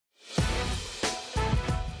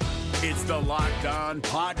It's the Locked On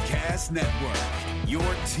Podcast Network, your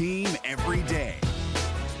team every day.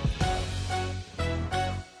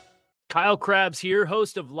 Kyle Krabs here,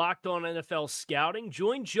 host of Locked On NFL Scouting.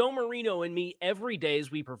 Join Joe Marino and me every day as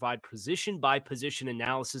we provide position-by-position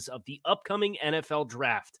analysis of the upcoming NFL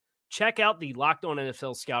Draft. Check out the Locked On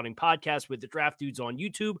NFL Scouting podcast with the Draft Dudes on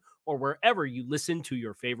YouTube or wherever you listen to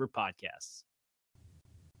your favorite podcasts.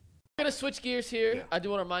 I'm going to switch gears here. Yeah. I do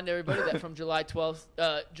want to remind everybody that from July 12th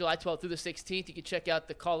through the 16th, you can check out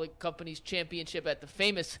the Colleague Companies Championship at the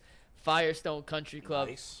famous Firestone Country Club.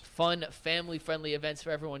 Nice. Fun, family-friendly events for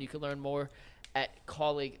everyone. You can learn more at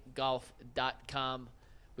colleaguegolf.com.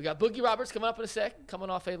 We got Boogie Roberts coming up in a sec, coming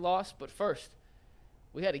off a loss. But first,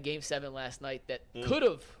 we had a Game 7 last night that could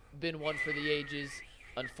have been one for the ages.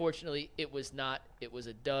 Unfortunately, it was not. It was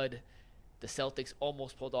a dud. The Celtics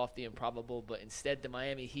almost pulled off the improbable, but instead the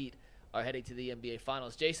Miami Heat are heading to the NBA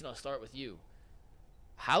Finals. Jason, I'll start with you.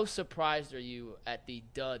 How surprised are you at the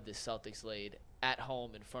dud the Celtics laid at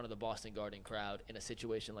home in front of the Boston Garden crowd in a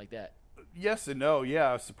situation like that? Yes and no. Yeah,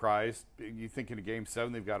 I was surprised. You think in a Game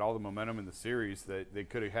 7 they've got all the momentum in the series that they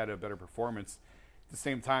could have had a better performance. At the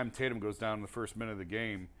same time, Tatum goes down in the first minute of the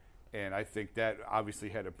game, and I think that obviously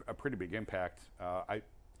had a pretty big impact.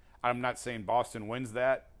 I'm not saying Boston wins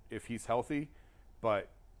that if he's healthy, but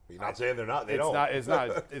you're not saying they're not.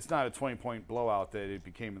 It's not a 20-point blowout that it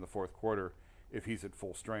became in the fourth quarter if he's at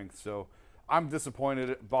full strength. So I'm disappointed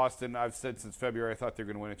at Boston. I've said since February I thought they were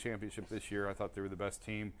going to win a championship this year. I thought they were the best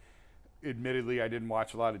team. Admittedly, I didn't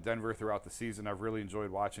watch a lot of Denver throughout the season. I've really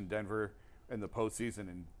enjoyed watching Denver in the postseason,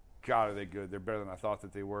 and God, are they good. They're better than I thought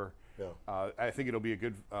that they were. Yeah. I think it'll be a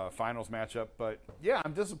good finals matchup. But, yeah,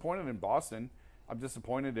 I'm disappointed in Boston. I'm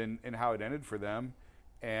disappointed in how it ended for them.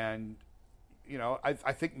 And, you know, I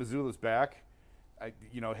think Missoula's back.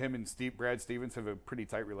 Him and Brad Stevens have a pretty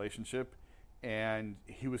tight relationship. And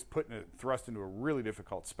he was thrust into a really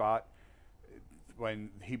difficult spot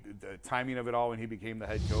when the timing of it all, when he became the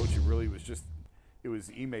head coach, it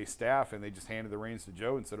was Ime's staff, and they just handed the reins to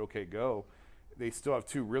Joe and said, okay, go. They still have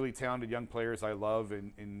two really talented young players I love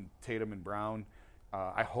in Tatum and Brown.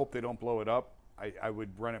 I hope they don't blow it up. I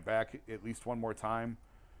would run it back at least one more time.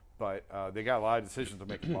 But they got a lot of decisions to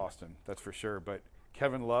make in Boston, that's for sure. But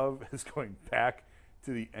Kevin Love is going back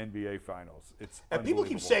to the NBA Finals. It's and people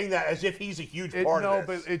keep saying that as if he's a huge part of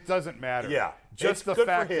this. No, but it doesn't matter. Yeah, just the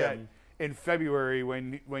fact that in February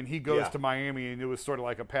when he goes to Miami, and it was sort of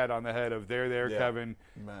like a pat on the head of Kevin,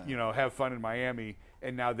 have fun in Miami,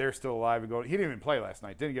 and now they're still alive and going. He didn't even play last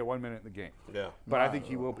night. Didn't get 1 minute in the game. Yeah, but I think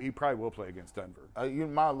he will. He probably will play against Denver.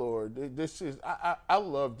 My Lord, this is I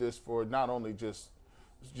love this for not only just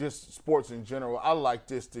sports in general. I like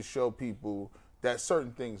this to show people that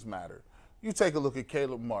certain things matter. You take a look at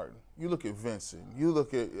Caleb Martin. You look at Vincent. You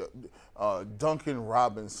look at Duncan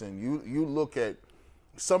Robinson. You look at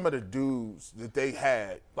some of the dudes that they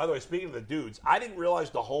had. By the way, speaking of the dudes, I didn't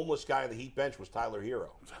realize the homeless guy on the Heat bench was Tyler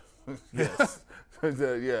Hero. Yes.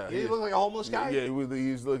 Yeah. He look like a homeless guy? Yeah,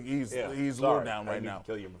 he's low down right now.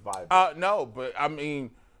 Kill your vibe. No, but I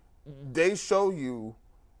mean, they show you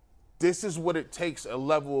this is what it takes, a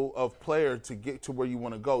level of player to get to where you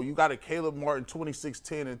want to go. You got a Caleb Martin,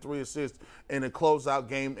 26-10 and 3 assists in a closeout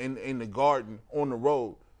game in the Garden on the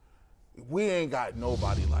road. We ain't got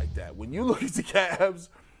nobody like that. When you look at the Cavs,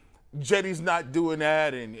 Jetty's not doing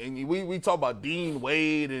that, and we talk about Dean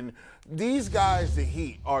Wade, and these guys, the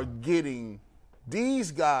Heat, are getting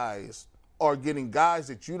guys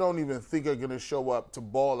that you don't even think are going to show up to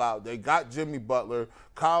ball out. They got Jimmy Butler.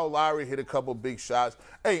 Kyle Lowry hit a couple big shots.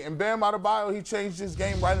 Hey, and Bam Adebayo, he changed his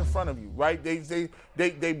game right in front of you, right? They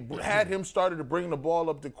had him started to bring the ball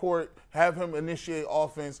up the court, have him initiate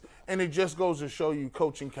offense, and it just goes to show you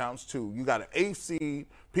coaching counts too. You got an 8 seed.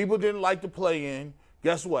 People didn't like the play-in.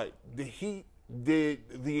 Guess what? The Heat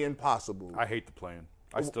did the impossible. I hate the play-in.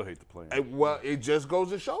 I still hate the play-in. Well, it just goes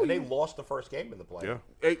to show and you. they lost the first game in the play-in.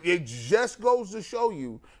 Yeah. It just goes to show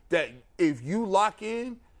you that if you lock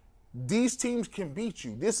in, these teams can beat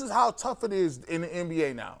you. This is how tough it is in the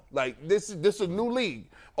NBA now. Like, this is a new league.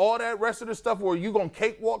 All that rest of the stuff where you're going to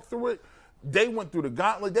cakewalk through it, they went through the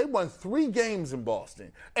gauntlet. They won 3 games in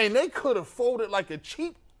Boston. And they could have folded like a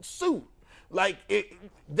cheap suit. Like,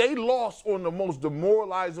 they lost on the most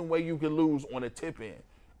demoralizing way you can lose on a tip-in.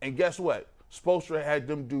 And guess what? Spoelstra had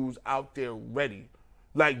them dudes out there ready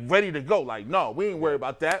to go. Like, no, we ain't worried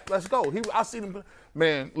about that. Let's go. I see them.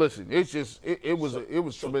 Man, listen, it's just it was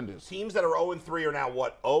tremendous. Teams that are 0-3 are now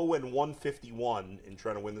what? 0-151 in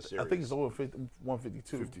trying to win the series. I think it's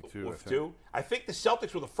 152. 52. 52. I think the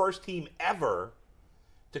Celtics were the first team ever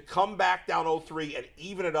to come back down 0-3 and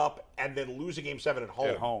even it up and then lose a Game 7 at home.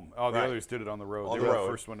 At home. Oh, the Right. others did it on the road. On They the were road.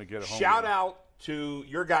 the first one to get a home Shout game. out to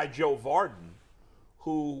your guy, Joe Varden,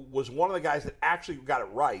 who was one of the guys that actually got it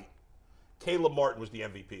right. Caleb Martin was the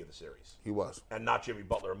MVP of the series. He was. And not Jimmy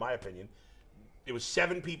Butler, in my opinion. It was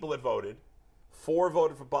 7 people that voted. 4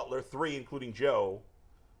 voted for Butler. 3, including Joe,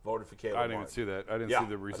 voted for Caleb I didn't even Martin. see that. I didn't Yeah, see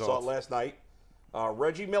the results. I saw it last night.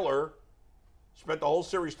 Reggie Miller spent the whole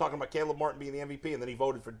series talking about Caleb Martin being the MVP, and then he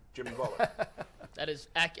voted for Jimmy Butler. That is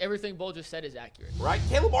everything Bull just said is accurate. Right?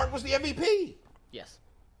 Caleb Martin was the MVP. Yes.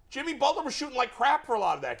 Jimmy Butler was shooting like crap for a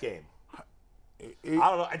lot of that game. I don't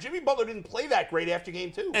know. And Jimmy Butler didn't play that great after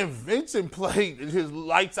game 2. And Vincent played his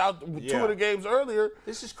lights out 2 Yeah. of the games earlier.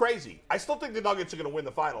 This is crazy. I still think the Nuggets are going to win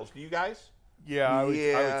the finals. Do you guys? Yeah, I would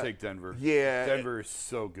Yeah. take Denver. Yeah. Denver is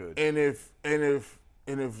so good. And if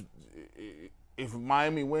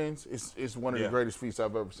Miami wins, it's one of Yeah. the greatest feats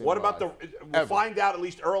I've ever seen. What in my about life. we'll Ever. find out at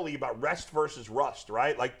least early about rest versus rust,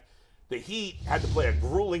 right? Like the Heat had to play a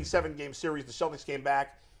grueling 7-game series. The Celtics came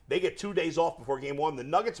back. They get 2 days off before game 1. The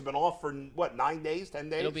Nuggets have been off for, 9 days, 10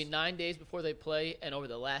 days? It'll be 9 days before they play, and over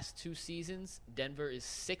the last 2 seasons, Denver is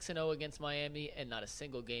 6-0 against Miami, and not a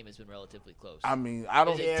single game has been relatively close. I mean, I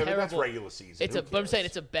don't. Is it Yeah, but that's terrible. regular season. It's Who but I'm saying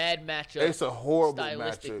cares? it's a bad matchup. It's a horrible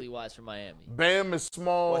stylistically matchup. wise for Miami. Bam is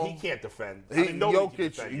small. Well, he can't defend. I mean, nobody can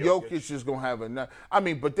defend Jokic is gonna have enough. I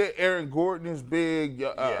mean, but Aaron Gordon is big.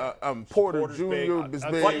 Porter Porter's Jr. big. is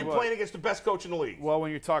I'll big. But you're playing against the best coach in the league. Well,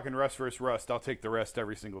 when you're talking rest versus rust, I'll take the rest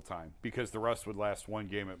every single time because the rust would last 1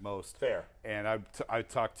 game at most. Fair. And I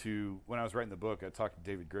talked to, when I was writing the book, I talked to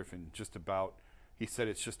David Griffin just about, he said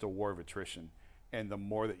it's just a war of attrition. And the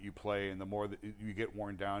more that you play and the more that you get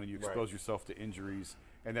worn down and you expose Right. yourself to injuries,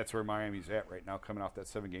 and that's where Miami's at right now, coming off that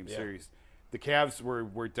 7-game Yeah. series. The Cavs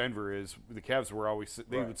where Denver is, the Cavs were always,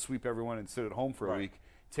 they Right. would sweep everyone and sit at home for a Right. week,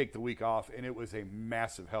 take the week off, and it was a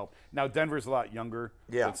massive help. Now, Denver's a lot younger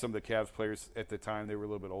Yeah. than some of the Cavs players at the time. They were a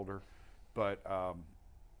little bit older. But,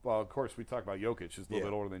 well, of course, we talk about Jokic, who's a little Yeah.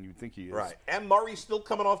 bit older than you'd think he is. Right. And Murray's still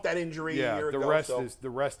coming off that injury a Yeah, year the ago.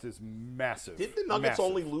 rest is massive. Did the Nuggets Massive.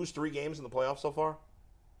 only lose 3 games in the playoffs so far?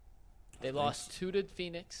 They lost 2 to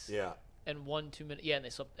Phoenix. Yeah. And 1 2 minutes. Yeah, and they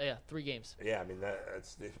swept 3 games. Yeah, I mean,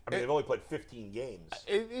 they've only played 15 games.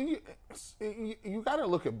 You got to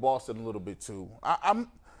look at Boston a little bit too.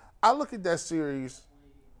 I look at that series.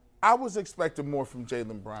 I was expecting more from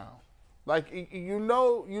Jaylen Brown. Like you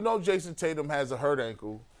know, Jason Tatum has a hurt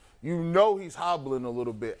ankle. You know he's hobbling a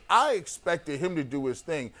little bit. I expected him to do his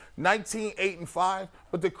thing. 19, 8, and 5.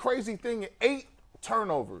 But the crazy thing, 8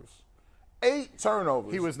 turnovers. 8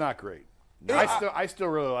 turnovers. He was not great. Yeah. I still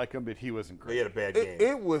really like him, but he wasn't They great. had a bad game.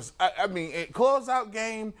 It was, I mean, closeout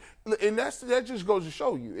game, and that just goes to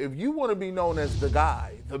show you, if you want to be known as the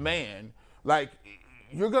guy, the man, like,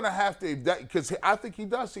 you're going to have to, because I think he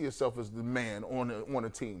does see himself as the man on a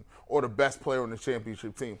team or the best player on the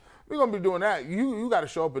championship team. We're going to be doing that. You got to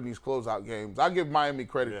show up in these closeout games. I give Miami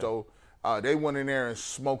credit, though. They went in there and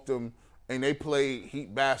smoked them, and they played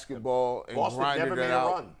Heat basketball and Boston grinded never it made a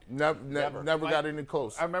out. run. Never got any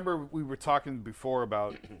close. I remember we were talking before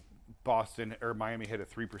about Boston or Miami had a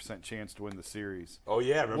 3% chance to win the series. Oh,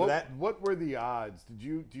 yeah, remember that? What were the odds?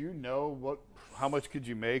 Do you know how much could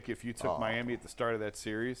you make if you took Miami at the start of that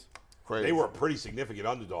series? Crazy. They were a pretty significant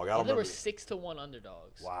underdog. I don't They were remember. 6-1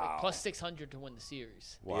 underdogs. Wow. Like plus 600 to win the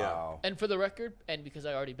series. Wow. And for the record, and because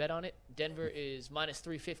I already bet on it, Denver is minus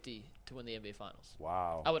 350 to win the NBA Finals.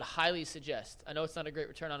 Wow. I would highly suggest. I know it's not a great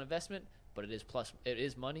return on investment, but it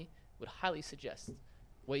is money. Would highly suggest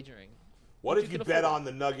wagering. What What if you you can bet afford. on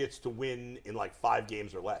the Nuggets to win in like 5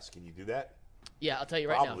 games or less? Can you do that? Yeah, I'll tell you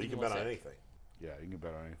right now. Probably. You Give can me bet on one anything. Yeah, you can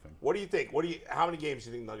bet on anything. What do you think? How many games do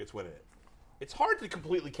you think Nuggets win in it? It's hard to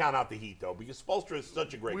completely count out the Heat, though, because Spoelstra is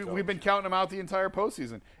such a great coach. We've been counting them out the entire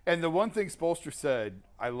postseason. And the one thing Spoelstra said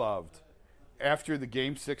I loved, after the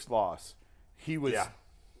Game 6 loss, he was Yeah.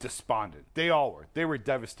 despondent. They all were. They were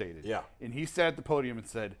devastated. Yeah. And he sat at the podium and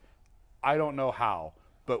said, I don't know how,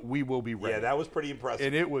 but we will be ready. Yeah, that was pretty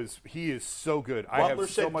impressive. And he is so good. I Butler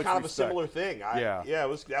have so said much kind of respect. a similar thing. Yeah. That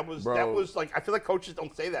was like, I feel like coaches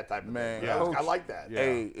don't say that type of Man, thing. Yeah. Coach, I like that. Yeah.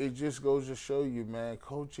 Hey, it just goes to show you, man,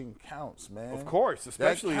 coaching counts, man. Of course,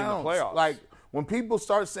 especially in the counts. playoffs. Like, when people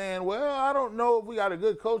start saying, well, I don't know if we got a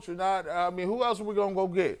good coach or not, I mean, who else are we going to go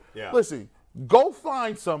get? Yeah. Listen, go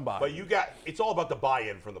find somebody. But it's all about the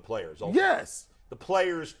buy-in from the players. ultimately. Yes. The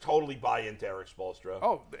players totally buy into Eric Spoelstra.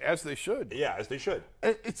 Oh, as they should. Yeah, as they should.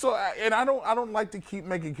 And I don't like to keep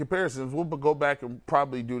making comparisons. We'll go back and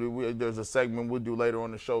probably there's a segment we'll do later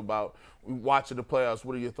on the show about watching the playoffs.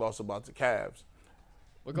 What are your thoughts about the Cavs?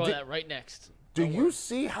 We're going that right next. Do you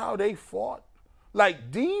see how they fought?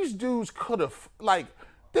 Like, these dudes could have, like,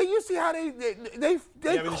 Then you see how they Yeah, I mean, the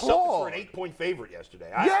Celtics were clawed. an 8-point favorite yesterday.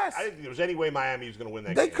 Yes. I didn't think there was any way Miami was going to win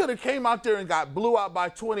that They game. could have came out there and got blew out by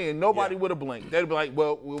 20, and nobody Yeah. would have blinked. They'd be like,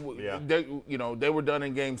 well, Yeah. they were done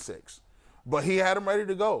in Game 6. But he had them ready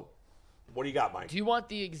to go. What do you got, Mike? Do you want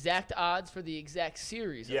the exact odds for the exact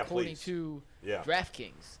series Yeah, according please. to Yeah.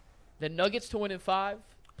 DraftKings? The Nuggets to win in 5,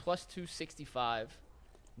 plus 265.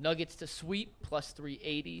 Nuggets to sweep, plus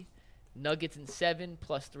 380. Nuggets in 7,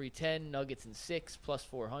 plus 310. Nuggets in 6, plus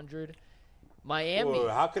 400. Miami, Whoa,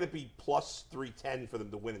 how could it be plus 310 for them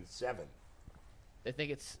to win in 7? I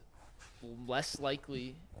think it's less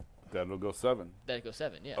likely That'll go 7. that it goes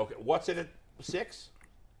 7, yeah. Okay, what's in it? 6?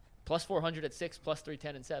 Plus 400 at 6, plus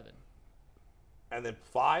 310 and 7. And then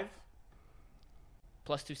 5?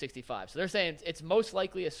 Plus 265. So they're saying it's most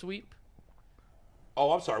likely a sweep.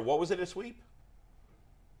 Oh, I'm sorry. What was it, a sweep?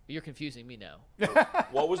 You're confusing me now.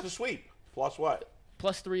 What was the sweep? Plus what?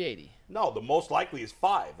 Plus 380. No, the most likely is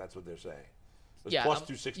 5. That's what they're saying. It's Yeah, plus I'm-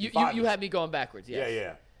 265. You had me going backwards, yes.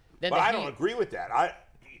 Yeah. Then But the I don't Heat- agree with that.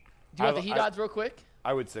 Do you want the Heat I- odds real quick?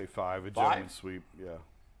 I would say 5. A 5? gentleman sweep. Yeah.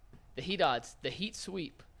 The Heat odds. The Heat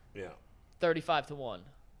sweep, Yeah. 35 to 1.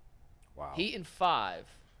 Wow. Heat in 5,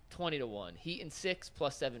 20 to 1. Heat in 6,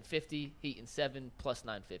 plus 750. Heat in 7, plus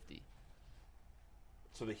 950.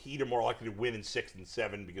 So the Heat are more likely to win in 6 than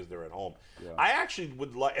 7 because they're at home. Yeah. I actually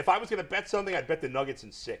would like, if I was going to bet something, I'd bet the Nuggets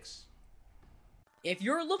in 6. If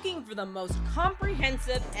you're looking for the most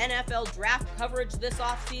comprehensive NFL draft coverage this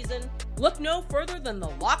offseason, look no further than the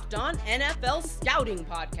Locked On NFL Scouting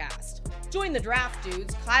Podcast. Join the draft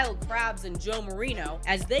dudes, Kyle Krabs and Joe Marino,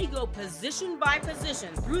 as they go position by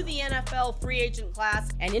position through the NFL free agent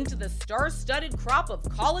class and into the star-studded crop of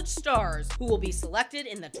college stars who will be selected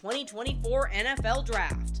in the 2024 NFL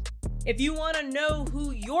Draft. If you want to know who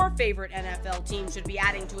your favorite NFL team should be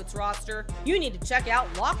adding to its roster, you need to check out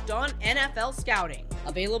Locked On NFL Scouting,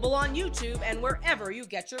 available on YouTube and wherever you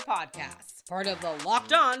get your podcasts. Part of the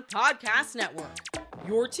Locked On Podcast Network,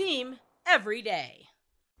 your team every day.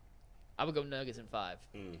 I would go Nuggets in 5.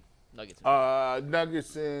 Nuggets in 5.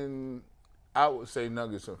 Nuggets in, I would say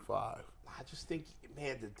Nuggets in 5. I just think,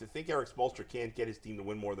 man, to think Eric Spoelstra can't get his team to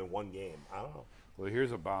win more than one game. I don't know. Well,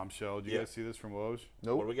 here's a bombshell. Did you Yeah. guys see this from Woj?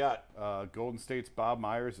 Nope. What do we got? Golden State's Bob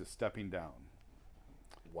Myers is stepping down.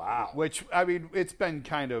 Wow. Which, I mean, it's been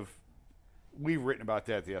kind of, we've written about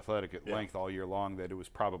that at The Athletic at length all year long, that it was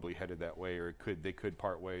probably headed that way, or they could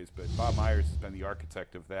part ways. But Bob Myers has been the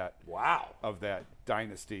architect of that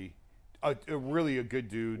dynasty. Really a good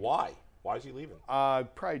dude. Why? Why is he leaving?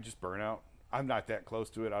 Probably just burnout. I'm not that close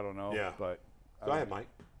to it. I don't know. Yeah. But Go ahead, Mike.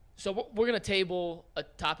 So we're going to table a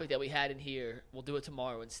topic that we had in here. We'll do it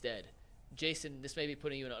tomorrow instead. Jason, this may be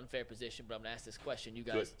putting you in an unfair position, but I'm going to ask this question. You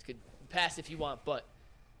guys could pass if you want, but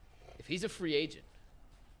if he's a free agent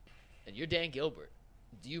and you're Dan Gilbert,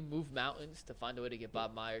 do you move mountains to find a way to get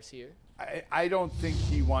Bob Myers here? I don't think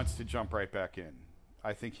he wants to jump right back in.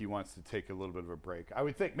 I think he wants to take a little bit of a break. I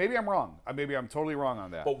would think. Maybe I'm wrong. Maybe I'm totally wrong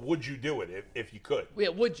on that. But would you do it if you could? Yeah,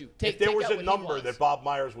 would you? If there was out a what he number wants. that Bob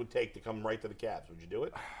Myers would take to come right to the Cavs, would you do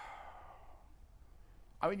it?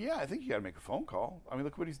 I mean, yeah, I think you got to make a phone call. I mean,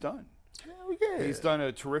 look what he's done. Yeah. He's done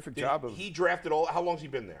a terrific job of. He drafted all. How long's he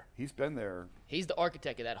been there? He's been there. He's the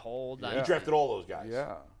architect of that whole Yeah. He dynasty. drafted all those guys.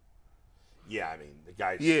 Yeah. Yeah, I mean the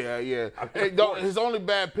guys. Yeah. I mean, Hey, of course. his only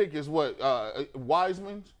bad pick is what?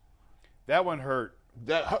 Wiseman's? That one hurt.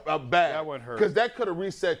 Bad. That one hurt. Because that could have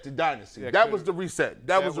reset the dynasty. Yeah, That was the reset.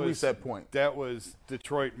 That was the reset point. That was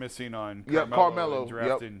Detroit missing on Carmelo. and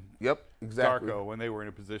drafting Yep. Exactly. Darko when they were in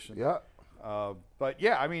a position. Yeah. But,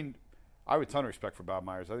 yeah, I mean, I have a ton of respect for Bob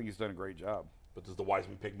Myers. I think he's done a great job. But does the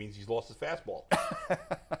Wiseman pick means he's lost his fastball?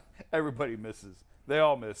 Everybody misses. They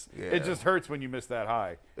all miss. Yeah. It just hurts when you miss that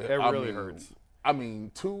high. It really hurts. I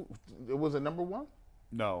mean, it was a number one?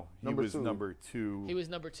 No, he Number was two. number 2. He was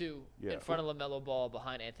number 2 Yeah. in front of LaMelo Ball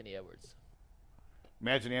behind Anthony Edwards.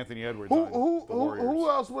 Imagine Anthony Edwards Who on the Warriors. who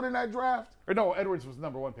else went in that draft? Or no, Edwards was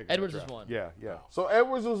number 1 pick. in that Edwards was draft. 1. Yeah. So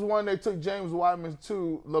Edwards was one. They took James Wiseman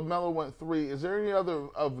 2. LaMelo went 3. Is there any other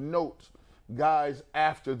of note guys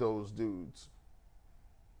after those dudes?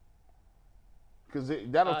 Because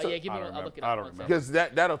that'll Yeah, give me I don't one. I'll look it remember. I up. don't One remember. second.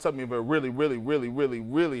 because that'll tell me if it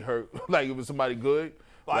really hurt. Like it was somebody good.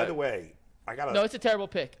 By the way, I got No, it's a terrible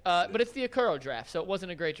pick. But it's the Okoro draft, so it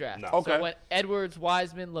wasn't a great draft. No. Okay. So it went Edwards,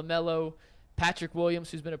 Wiseman, LaMelo, Patrick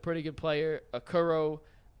Williams, who's been a pretty good player, Okoro,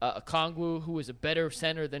 Okongwu, who is a better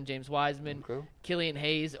center than James Wiseman, Okay. Killian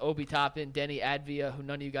Hayes, Obi Toppin, Denny Advia, who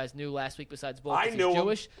none of you guys knew last week besides Bull I 'cause knew he's him.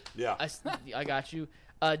 Jewish. Yeah. I got you.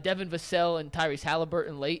 Devin Vassell and Tyrese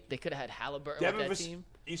Halliburton late. They could have had Halliburton with that team.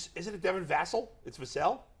 Isn't it Devin Vassell? It's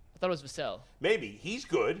Vassell? I thought it was Vassell. Maybe. He's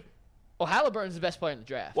good. Well, Halliburton's the best player in the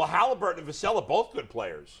draft. Well, Halliburton and Vassell are both good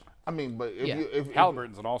players. I mean, but if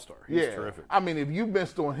Halliburton's an all-star. He's terrific. I mean, if you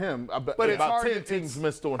missed on him, but about it's hard 10 teams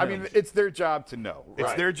missed on him. I mean, it's their job to know. It's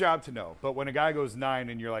Right. their job to know. But when a guy goes 9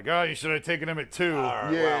 and you're like, oh, you should have taken him at 2.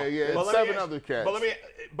 Right, yeah, well, it's let me 7 ask- other cats.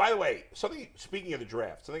 But by the way, speaking of the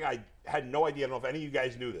draft, something I had no idea, I don't know if any of you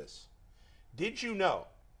guys knew this. Did you know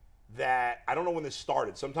that, I don't know when this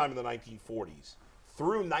started, sometime in the 1940s,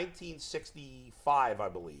 through 1965, I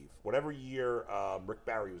believe, whatever year Rick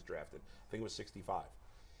Barry was drafted, I think it was 65,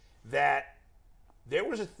 that there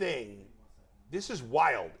was a thing, this is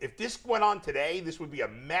wild. If this went on today, this would be a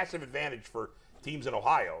massive advantage for teams in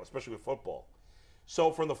Ohio, especially with football. So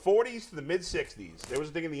from the 40s to the mid-60s, there was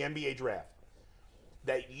a thing in the NBA draft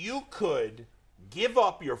that you could give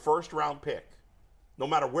up your first-round pick, no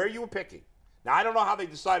matter where you were picking. Now, I don't know how they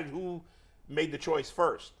decided who made the choice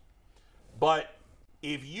first, but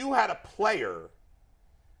if you had a player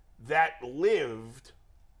that lived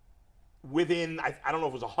within, I don't know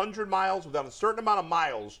if it was 100 miles, within a certain amount of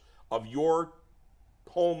miles of your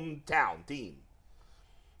hometown team.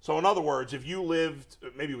 So in other words, if you lived,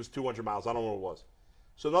 maybe it was 200 miles, I don't know what it was.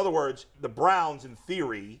 So in other words, the Browns, in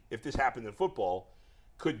theory, if this happened in football,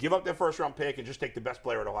 could give up their first-round pick and just take the best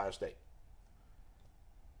player at Ohio State.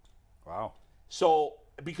 Wow. So,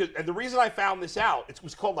 and the reason I found this out, it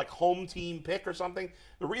was called like home team pick or something.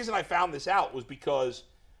 The reason I found this out was because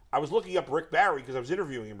I was looking up Rick Barry because I was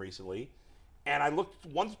interviewing him recently, and I looked,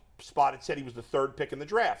 one spot it said he was the 3rd pick in the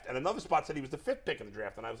draft, and another spot said he was the 5th pick in the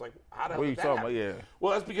draft, and I was like, how the hell What are you did that talking happen? about? Yeah.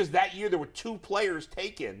 Well, that's because that year there were 2 players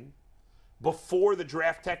taken before the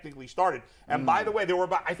draft technically started. And by the way,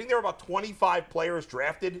 I think there were about 25 players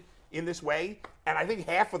drafted in this way, and I think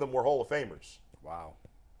half of them were Hall of Famers. Wow.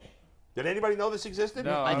 Did anybody know this existed?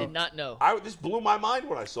 No. I did not know. This blew my mind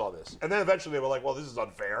when I saw this. And then eventually they were like, well, this is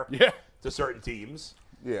unfair to certain teams.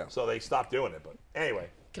 Yeah. So they stopped doing it. But anyway,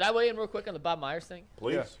 Can I weigh in real quick on the Bob Myers thing?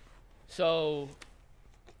 please. Yeah. So,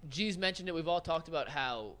 G's mentioned it. We've all talked about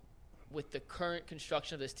how, with the current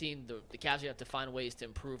construction of this team, the Cavs are going to have to find ways to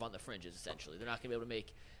improve on the fringes, essentially. They're not going to be able to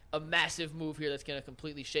make a massive move here that's going to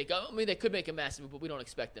completely shake up. I mean, they could make a massive move, but we don't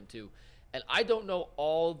expect them to. And I don't know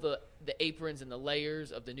all the aprons and the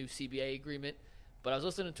layers of the new CBA agreement, but I was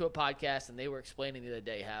listening to a podcast, and they were explaining the other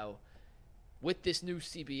day how, with this new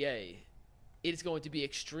CBA, it is going to be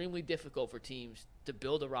extremely difficult for teams to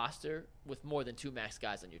build a roster with more than 2 max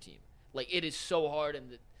guys on your team. Like, it is so hard.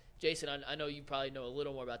 And Jason, I know you probably know a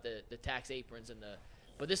little more about the tax aprons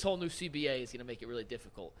but this whole new CBA is going to make it really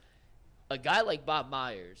difficult. A guy like Bob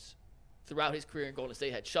Myers, throughout his career in Golden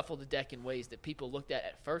State, had shuffled the deck in ways that people looked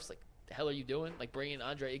at first like, the hell are you doing? Like bringing in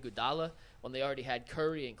Andre Iguodala when they already had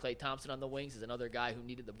Curry and Klay Thompson on the wings as another guy who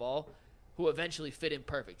needed the ball, who eventually fit in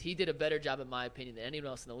perfect. He did a better job, in my opinion, than anyone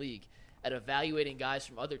else in the league at evaluating guys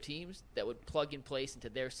from other teams that would plug in place into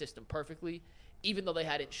their system perfectly, even though they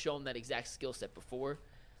hadn't shown that exact skill set before.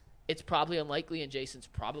 It's probably unlikely, and Jason's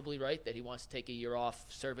probably right, that he wants to take a year off,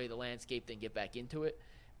 survey the landscape, then get back into it.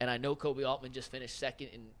 And I know Kobe Altman just finished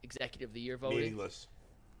 2nd in Executive of the Year voting. Meaningless.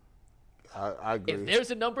 I agree. If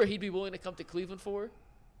there's a number he'd be willing to come to Cleveland for,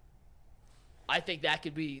 I think that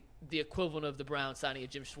could be the equivalent of the Browns signing a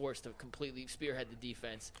Jim Schwartz to completely spearhead the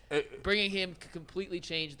defense. Bringing him could completely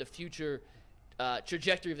change the future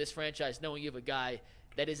trajectory of this franchise, knowing you have a guy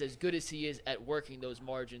that is as good as he is at working those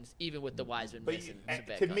margins, even with the Wiseman But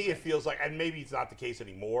miss. to me, it feels like, and maybe it's not the case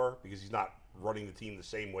anymore because he's not running the team the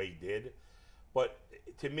same way he did. But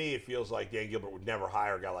to me, it feels like Dan Gilbert would never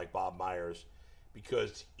hire a guy like Bob Myers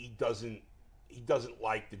because he doesn't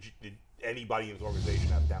like anybody in his organization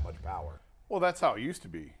have that much power. Well, that's how it used to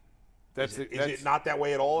be. Is it not that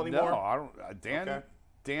way at all anymore? No, I don't. Okay.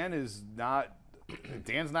 Dan is not.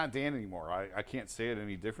 Dan's not Dan anymore. I can't say it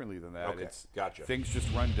any differently than that. Okay, gotcha. Things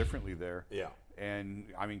just run differently there. Yeah. And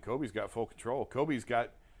I mean, Kobe's got full control. Kobe's got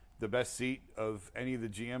the best seat of any of the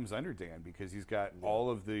GMs under Dan because he's got all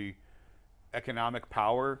of the economic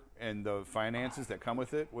power and the finances that come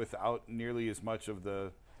with it without nearly as much of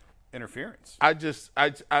the interference. I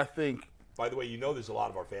think. By the way, there's a lot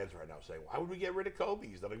of our fans right now saying, why would we get rid of Kobe?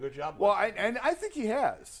 He's done a good job. Well, I think he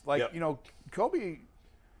has. Like, Kobe,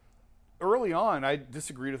 early on, I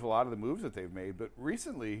disagreed with a lot of the moves that they've made, but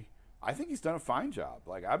recently, I think he's done a fine job.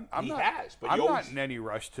 Like, I'm not in any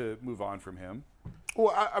rush to move on from him.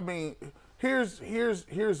 Well, I mean, here's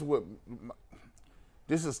what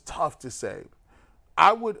this is tough to say.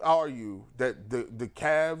 I would argue that the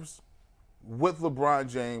Cavs, with LeBron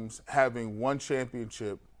James having one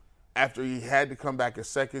championship after he had to come back a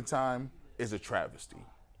second time, is a travesty.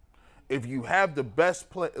 If you have the best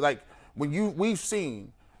play, like we've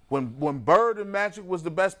seen when Bird and Magic was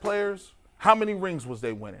the best players, how many rings was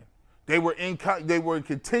they winning? They were in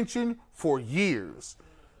contention for years.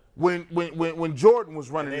 When Jordan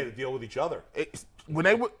was running, And they had to deal with each other.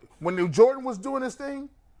 When Jordan was doing his thing,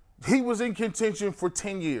 he was in contention for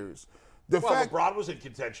 10 years. LeBron was in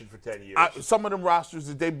contention for 10 years. Some of them rosters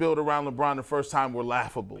that they built around LeBron the first time were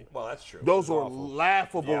laughable. Well, that's true. Those were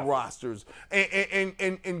laughable rosters.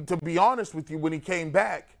 And to be honest with you, when he came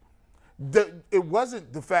back, it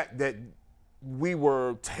wasn't the fact that we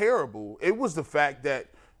were terrible. It was the fact that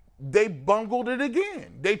they bungled it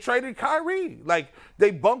again. They traded Kyrie. Like,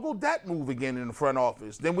 they bungled that move again in the front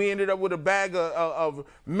office. Then we ended up with a bag of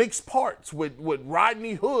mixed parts with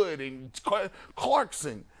Rodney Hood and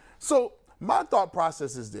Clarkson. So my thought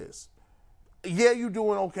process is this. Yeah, you're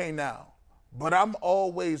doing okay now. But I'm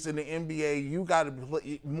always in the NBA, you got to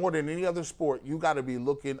play more than any other sport, you got to be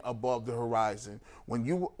looking above the horizon. When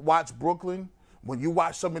you watch Brooklyn, when you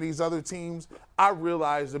watch some of these other teams, I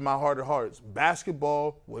realized in my heart of hearts,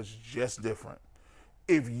 basketball was just different.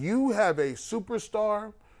 If you have a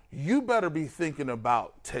superstar, you better be thinking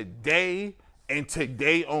about today and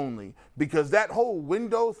today only. Because that whole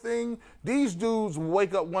window thing, these dudes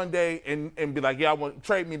wake up one day and be like, yeah, I want to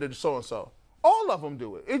trade me to so-and-so. All of them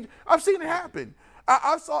do it. I've seen it happen.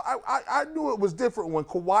 I knew it was different when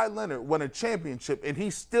Kawhi Leonard won a championship and he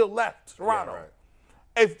still left Toronto.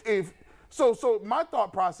 Yeah, right. So my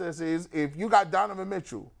thought process is, if you got Donovan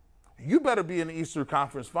Mitchell, you better be in the Eastern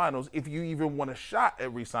Conference Finals if you even want a shot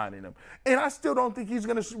at re-signing him. And I still don't think he's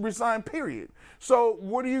going to resign, period. So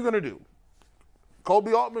what are you going to do?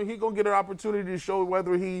 Kobe Altman, he going to get an opportunity to show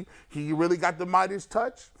whether he really got the Midas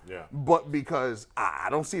touch. Yeah. But because I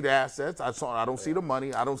don't see the assets, I don't see the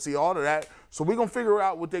money, I don't see all of that. So we're going to figure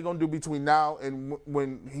out what they're going to do between now and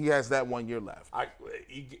when he has that 1 year left.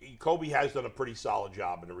 Kobe has done a pretty solid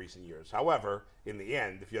job in the recent years. However, in the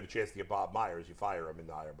end, if you had a chance to get Bob Myers, you fire him and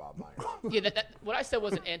hire Bob Myers. Yeah, what I said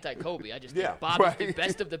wasn't anti-Kobe. I just think Bob is the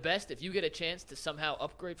best of the best. If you get a chance to somehow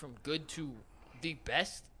upgrade from good to the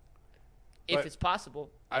best, if it's possible,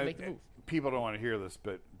 I'd make the move. People don't want to hear this,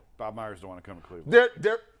 but Bob Myers don't want to come to Cleveland.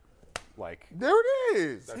 There it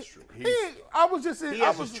is. That's true. He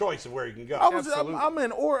has his choice of where he can go. I'm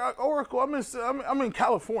in Oracle. I'm in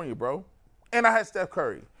California, bro, and I had Steph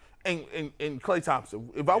Curry and Klay Thompson.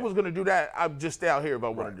 If I was going to do that, I'd just stay out here if I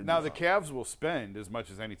wanted to do Now, something. the Cavs will spend as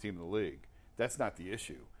much as any team in the league. That's not the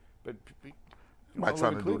issue. But I'm not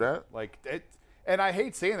trying to do that. And I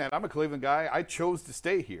hate saying that. I'm a Cleveland guy. I chose to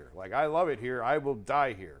stay here. Like, I love it here. I will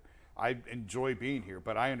die here. I enjoy being here.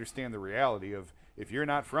 But I understand the reality of, if you're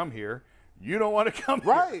not from here, you don't want to come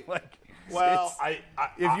right. here. I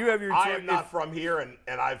am not from here,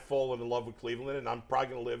 and I've fallen in love with Cleveland, and I'm probably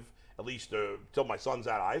going to live at least till my son's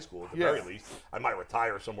out of high school, at the very least. I might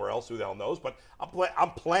retire somewhere else, who the hell knows. But I'm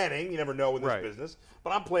planning, you never know in this business, but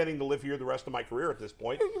I'm planning to live here the rest of my career at this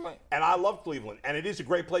point. And I love Cleveland, and it is a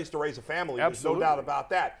great place to raise a family. Absolutely. There's no doubt about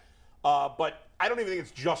that. But I don't even think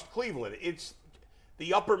it's just Cleveland. It's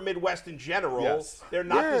the upper Midwest in general. Yes. They're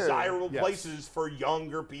not desirable places for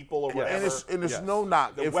younger people or whatever. And it's no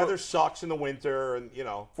knock. The weather sucks in the winter, and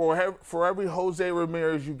For every Jose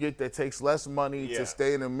Ramirez you get that takes less money to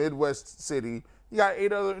stay in a Midwest city, you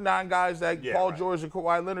got 9 guys like Paul George and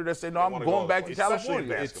Kawhi Leonard that say, no, I'm going back to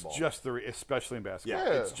California. Especially in basketball.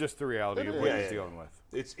 Yeah. It's just the reality of what he's dealing with.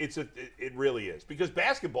 It really is. Because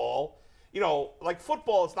basketball, like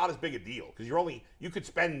football, it's not as big a deal because you could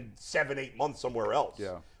spend 7-8 months somewhere else.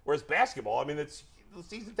 Yeah. Whereas basketball, I mean, the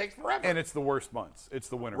season takes forever. And it's the worst months. It's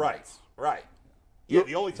the winter months. Right. Yeah,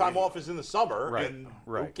 the only time off is in the summer, and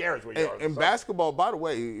who cares where you are? And basketball, by the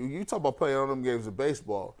way, you talk about playing on them games of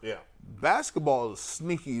baseball. Yeah. Basketball is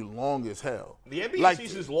sneaky long as hell. The NBA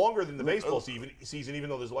season is longer than the baseball season, even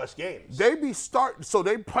though there's less games. So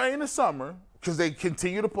they play in the summer because they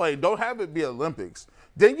continue to play. Don't have it be Olympics.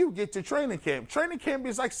 Then you get to training camp. Training camp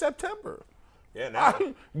is like September. Yeah, now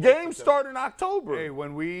games start in October. Hey,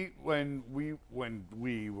 when we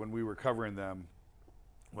were covering them,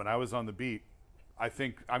 when I was on the beat,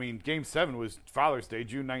 Game 7 was Father's Day,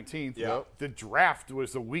 June 19th. Yeah. The draft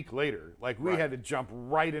was a week later. Like, we had to jump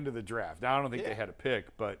right into the draft. Now, I don't think they had a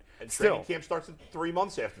pick, but still. Training camp starts 3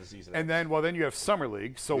 months after the season. And then you have Summer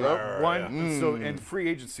League. So and free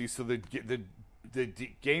agency. So the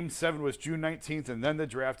Game 7 was June 19th, and then the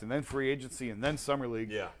draft, and then free agency, and then Summer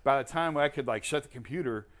League. Yeah. By the time I could, shut the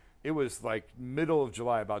computer, it was middle of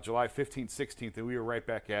July, about July 15th, 16th, and we were right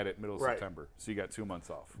back at it middle of September. So you got 2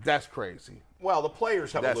 months off. That's crazy. Well, the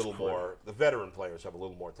players have a little more. The veteran players have a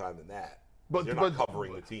little more time than that. But they're not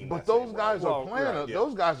covering the team. But those guys are playing.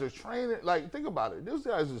 Those guys are training. Think about it. Those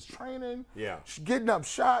guys is training. Yeah. Getting up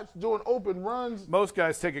shots, doing open runs. Most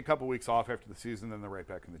guys take a couple weeks off after the season, then they're right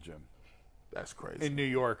back in the gym. That's crazy. In New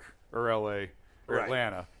York, or L.A. or Right.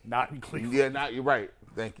 Atlanta, not in Cleveland. Yeah, you're right.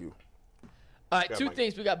 Thank you. All right, Yeah, two Mike.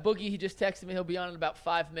 things. We got Boogie. He just texted me. He'll be on in about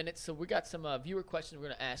 5 minutes. So we got some viewer questions we're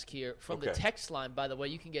going to ask here. From the Okay. text line, by the way,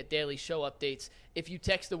 you can get daily show updates. If you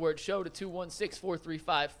text the word show to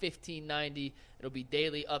 216-435-1590, it'll be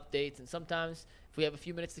daily updates. And sometimes if we have a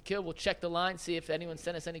few minutes to kill, we'll check the line, see if anyone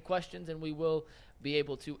sent us any questions, and we will be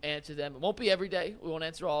able to answer them. It won't be every day. We won't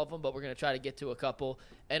answer all of them, but we're going to try to get to a couple.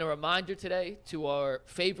 And a reminder today to our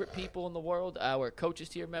favorite people in the world, our Coaches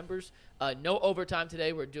Tier members, no overtime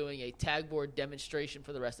today. We're doing a tag board demonstration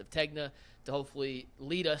for the rest of Tegna to hopefully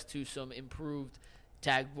lead us to some improved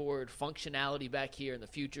tag board functionality back here in the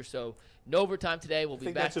future. So no overtime today. We'll I be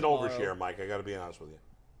think back that's an tomorrow. overshare, Mike. I got to be honest with you.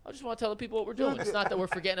 I just want to tell the people what we're doing. It's not that we're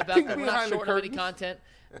forgetting about Peek them. We're not behind the shorting any curtains. content.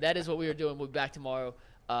 That is what we are doing. We'll be back tomorrow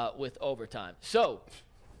with overtime. So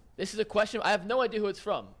this is a question. I have no idea who it's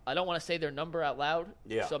from. I don't want to say their number out loud.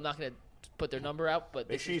 Yeah. So I'm not going to put their number out. But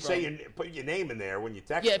Make this sure you is say from- put your name in there when you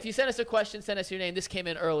text. Yeah, them. if you send us a question, send us your name. This came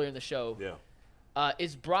in earlier in the show. Yeah.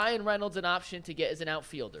 Is Brian Reynolds an option to get as an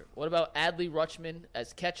outfielder? What about Adley Rutschman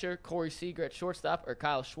as catcher, Corey Seager at shortstop, or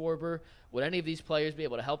Kyle Schwarber? Would any of these players be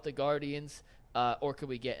able to help the Guardians, or could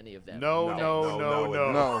we get any of them? No.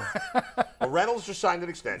 No. Well, Reynolds just signed an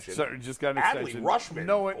extension. So, just got an Adley extension. Rutschman.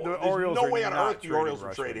 No, the There's Orioles no are way on not earth the trading Orioles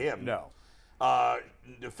would trade Rutschman. him. No.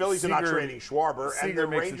 The Phillies are not Seager- trading Schwarber, and Seager the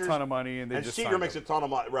makes Rangers a ton of money, and they and just Seager signed makes him. a ton of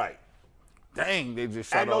money, right? Dang, they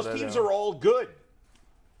just shot And all those that teams down. are all good,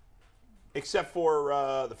 except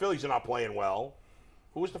for the Phillies are not playing well.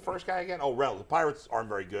 Who was the first guy again? Oh, Reynolds. The Pirates aren't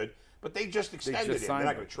very good, but they just extended him. They're signed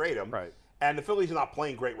not him. going to trade him. Right. And the Phillies are not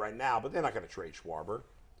playing great right now, but they're not going to trade Schwarber.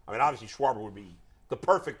 I mean, obviously Schwarber would be the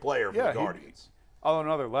perfect player for Yeah, the Guardians. Oh,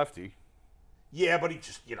 another lefty. Yeah, but he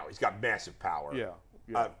just, he's got massive power.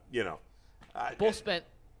 Yeah. Bull spent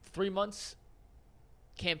 3 months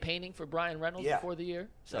campaigning for Brian Reynolds Yeah. before the year.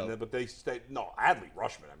 So But they stayed. No, Adley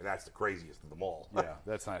Rutschman. I mean, that's the craziest of them all. Yeah,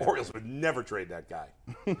 that's not Orioles would never trade that guy.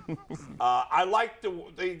 I like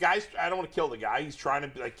the guys. I don't want to kill the guy. He's trying to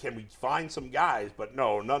be like, can we find some guys? But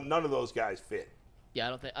no, none of those guys fit.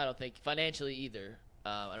 yeah, I don't think financially either.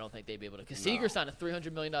 I don't think they'd be able to. Because Seager signed a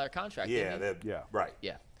 $300 million contract. Yeah, didn't he? Yeah. right.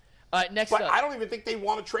 Yeah. All right, next But up. I don't even think they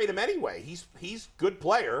want to trade him anyway. He's good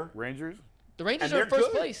player, Rangers? The Rangers and are they're in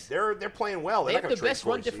first good. place. They're playing well. They They're have not the gonna best trade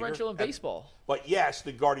run Corey Seager. differential in baseball. But yes,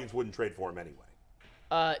 the Guardians wouldn't trade for him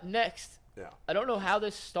anyway. Next, Yeah. I don't know how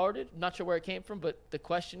this started. I'm not sure where it came from, but the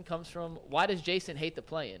question comes from, why does Jason hate the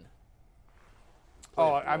play-in?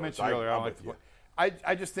 Oh, I mentioned I'm earlier. I don't with like you.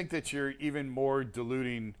 I just think that you're even more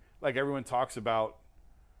diluting. Like everyone talks about.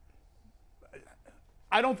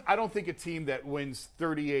 I don't think a team that wins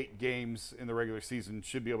 38 games in the regular season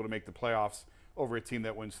should be able to make the playoffs over a team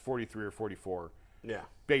that wins 43 or 44 Yeah.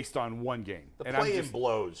 based on one game. The And I'm play-in just-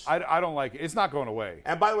 blows. I don't like it. It's not going away.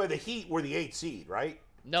 And by the way, the Heat were the 8th seed, right?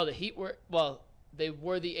 No, the Heat were, well, they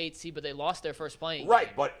were the 8th seed, but they lost their first playing Right,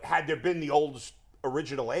 game. but had there been the old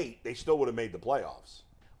original 8, they still would have made the playoffs.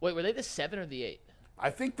 Wait, were they the 7 or the 8? I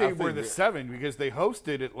think they I were think the it- 7 because they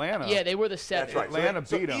hosted Atlanta. Yeah, they were the 7. That's right. Atlanta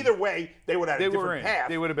so beat 'em. either way, they would have had They a were different in. path.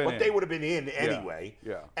 They would have been but in. they would have been in anyway.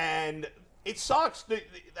 Yeah. And it sucks.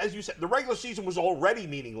 As you said, the regular season was already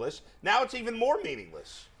meaningless. Now it's even more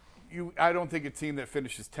meaningless. I don't think a team that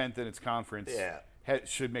finishes 10th in its conference Yeah.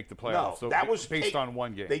 should make the No, playoffs. So that was based on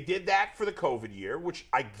one game. They did that for the COVID year, which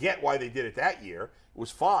I get why they did it that year. It was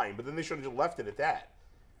fine, but then they should have just left it at that.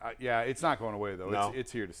 Yeah, it's not going away though. No.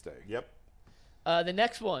 It's here to stay. Yep. The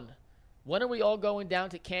next one. When are we all going down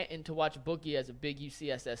to Canton to watch Boogie as a big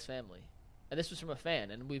UCSS family? And this was from a fan,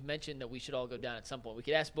 and we've mentioned that we should all go down at some point. We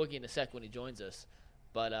could ask Boogie in a sec when he joins us,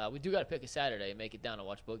 but we do got to pick a Saturday and make it down to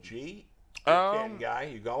watch Boogie. G, Canton guy,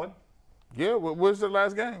 you going? Yeah, where's the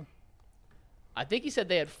last game? I think he said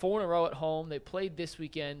they had 4 in a row at home. They played this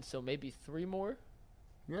weekend, so maybe 3 more.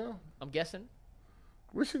 Yeah. I'm guessing.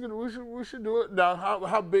 We should do it. Now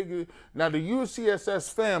how big is now the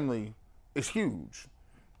UCSS family is huge.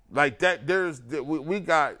 Like that we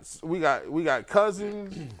got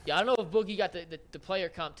cousins. Yeah, I don't know if Boogie got the player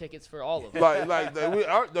comp tickets for all of them.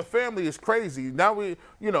 the family is crazy. Now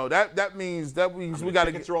that means we got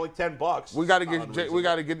to Tickets are only $10. we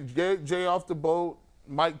got to get Jay off the boat.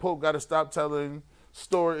 Mike Pope got to stop telling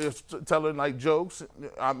stories, telling like jokes.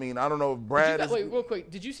 I mean, I don't know if Brad Wait, real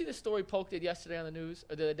quick. Did you see the story Polk did yesterday on the news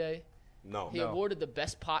or the other day? No. He awarded the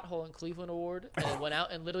best pothole in Cleveland award, and then went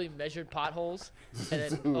out and literally measured potholes.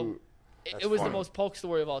 And then it was the most Polk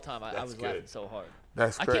story of all time. I was laughing good. so hard.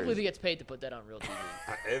 That's I crazy. can't believe he gets paid to put that on real TV.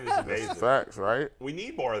 It was amazing. Facts, right? We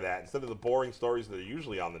need more of that instead of the boring stories that are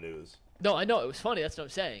usually on the news. No, I know it was funny. That's what I'm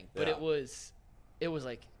saying. But Yeah. it was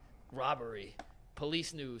like robbery,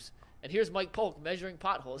 police news, And here's Mike Polk measuring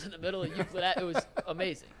potholes in the middle of Euclid. It was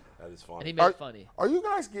amazing. That is funny. And he made it funny. Are you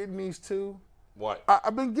guys getting these too? What?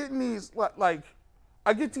 I've been getting these, like,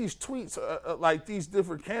 I get these tweets, like these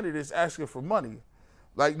different candidates asking for money.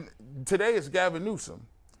 Like, today it's Gavin Newsom.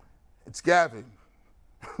 It's Gavin.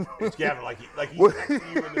 It's Gavin, like he's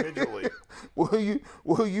texting you individually.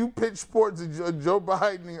 Will you pitch support to Joe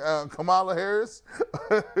Biden and Kamala Harris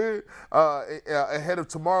ahead of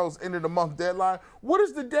tomorrow's end of the month deadline? What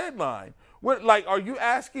is the deadline? What, like, are you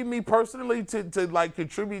asking me personally to like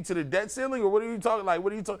contribute to the debt ceiling, or what are you talking? Like,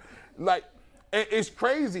 what are you talking? Like, it's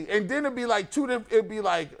crazy. And then it'd be like it'd be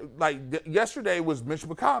like yesterday was Mitch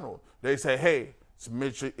McConnell. They say, hey,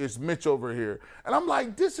 it's Mitch over here. And I'm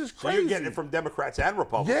like, this is crazy. So you're getting it from Democrats and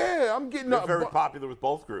Republicans. Yeah, I'm getting They're very popular with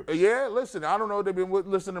both groups. Yeah, listen, I don't know if they've been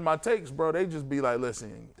listening to my takes, bro. They just be like,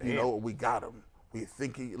 listen, you know what, we got him. We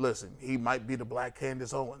think he might be the black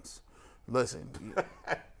Candace Owens. Listen,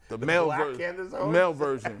 the male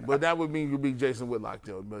version. But that would mean you'd be Jason Whitlock,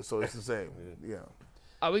 though. But so it's the same.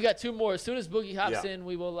 Yeah. We got two more. As soon as Boogie hops in,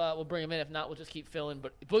 we'll bring him in. If not, we'll just keep filling.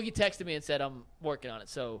 But Boogie texted me and said I'm working on it.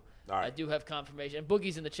 So right. I do have confirmation. And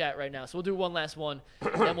Boogie's in the chat right now. So we'll do one last one,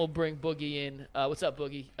 then we'll bring Boogie in. What's up,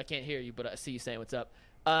 Boogie? I can't hear you, but I see you saying what's up.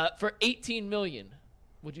 For $18 million,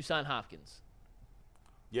 would you sign Hopkins?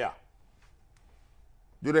 Yeah.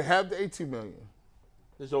 Do they have the $18 million?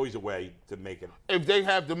 There's always a way to make it. If they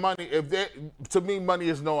have the money, to me, money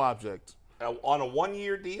is no object. On a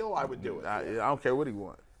 1-year deal, I would do it. I don't care what he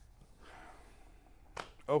wants.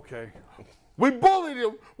 Okay. We bullied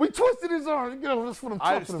him. We twisted his arm. You know, that's what I'm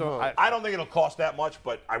talking about. I don't think it'll cost that much,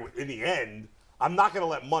 but in the end, I'm not going to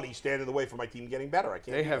let money stand in the way for my team getting better. I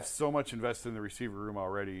can't. They have so much invested in the receiver room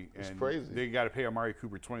already, and it's crazy. They got to pay Amari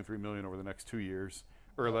Cooper $23 million over the next 2 years,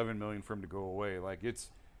 or $11 million for him to go away. Like, it's,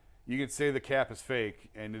 you can say the cap is fake,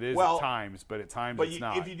 and it is at times, but at times it's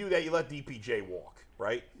not. If you do that, you let DPJ walk,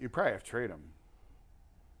 right? You probably have to trade him.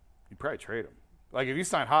 You probably trade him. Like, if you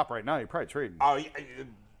sign Hop right now, you probably trade him. Oh,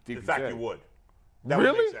 in fact, you would. That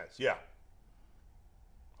really? would make sense. Yeah.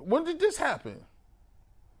 When did this happen?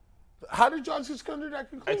 How did y'all just come to that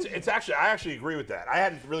conclusion? I actually agree with that. I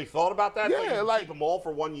hadn't really thought about that. Yeah, keep them all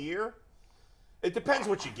for 1 year. It depends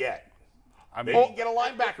what you get. I mean, Maybe you can get a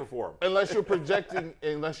linebacker for him. Unless you're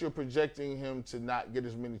projecting him to not get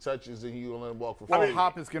as many touches, then you let him walk for 4. Well,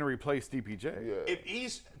 Hop is going to replace DPJ. Yeah.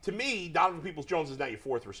 If to me, Donovan Peoples-Jones is now your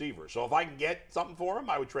 4th receiver. So if I can get something for him,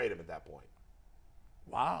 I would trade him at that point.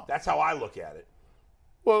 Wow. That's how I look at it.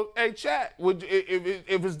 Well, hey, chat,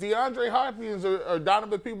 if it's DeAndre Hopkins or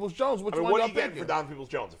Donovan Peoples-Jones, which one what y'all are you getting picking? for Donovan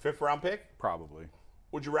Peoples-Jones? A 5th-round pick? Probably.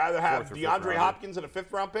 Would you rather have 4th or 5th DeAndre rounder. Hopkins and a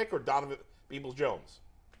 5th-round pick or Donovan Peoples-Jones?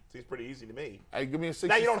 Seems pretty easy to me. Hey, give me a 60.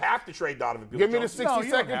 Now you don't have to trade Donovan Give me Peoples-Jones.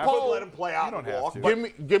 the 60-second poll. Let him play out and walk.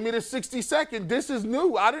 Give me the 60-second. This is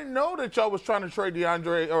new. I didn't know that y'all was trying to trade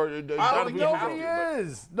DeAndre or Donovan. Nobody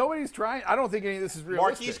is. Nobody's trying. I don't think any of this is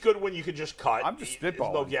realistic. Marquise Goodwin, you could just cut. I'm just There's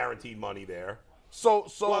spitballing. no guaranteed money there.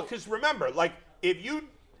 Well, because remember, like if you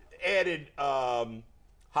added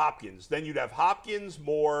Hopkins, then you'd have Hopkins,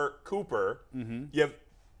 Moore, Cooper. Mm-hmm. You have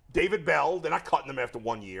David Bell. They're not cutting him after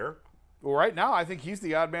 1 year. Well, right now, I think he's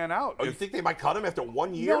the odd man out. Oh, you think they might cut him after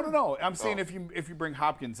 1 year? No. I'm saying if you bring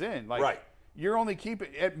Hopkins in, like right. You're only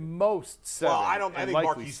keeping at most 7. Well, I think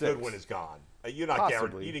Marquise 6. Goodwin is gone. You're not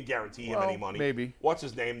guaranteed. You didn't guarantee him any money. Maybe. What's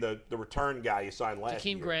his name? The return guy you signed last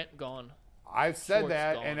year. Jakeem Grant gone. I've said Schwartz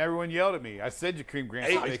that, gone. and everyone yelled at me. I said Jakeem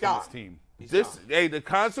Grant's not making this team. The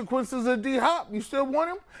consequences of D-Hop, you still want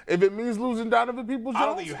him? If it means losing Donovan Peoples-Jones? I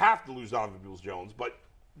don't think you have to lose Donovan Peoples-Jones, but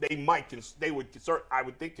I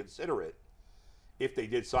would think consider it if they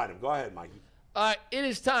did sign him. Go ahead, Mikey. All right, it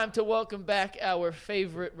is time to welcome back our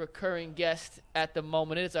favorite recurring guest at the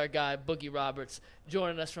moment. It's our guy, Boogie Roberts,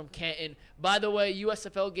 joining us from Canton. By the way,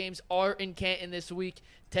 USFL games are in Canton this week.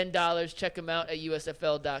 $10. Check them out at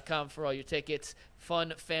USFL.com for all your tickets.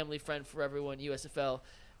 Fun, family, friend for everyone,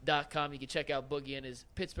 USFL.com. You can check out Boogie and his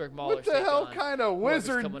Pittsburgh Maulers. What the hell kind of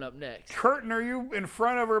wizard coming up next? curtain are you in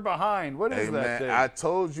front of or behind? What is that thing? I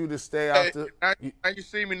told you to stay out the. Now you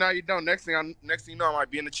see me, now you don't. Next thing you know, I might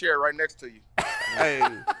be in the chair right next to you. Hey,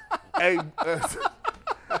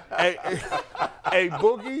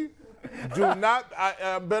 Boogie, do not.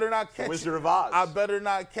 I better not catch Wizard you. of Oz. I better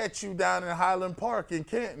not catch you down in Highland Park in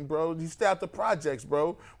Canton, bro. You stay out the projects,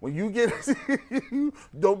 bro. When you get,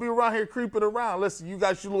 don't be around here creeping around. Listen, you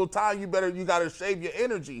got your little time. You gotta save your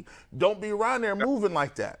energy. Don't be around there moving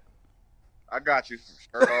like that. I got you.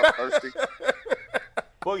 Shirt off, thirsty.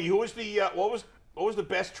 Boogie, who was the what was the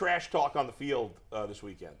best trash talk on the field this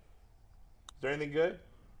weekend? Is there anything good?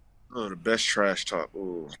 Oh, the best trash talk.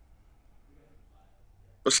 Ooh.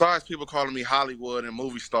 Besides people calling me Hollywood and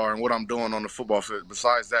movie star and what I'm doing on the football field,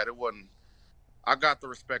 besides that, it wasn't. I got the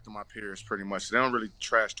respect of my peers pretty much. They don't really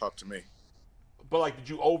trash talk to me. But like, did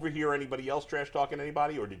you overhear anybody else trash talking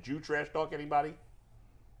anybody, or did you trash talk anybody?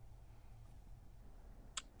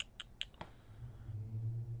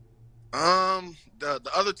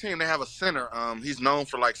 The other team, they have a center. He's known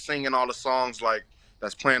for like singing all the songs like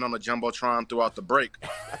that's playing on the jumbotron throughout the break.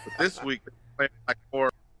 But this week, they played like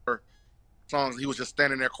 4 songs. He was just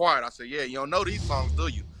standing there quiet. I said, "Yeah, you don't know these songs, do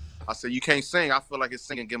you?" I said, "You can't sing." I feel like his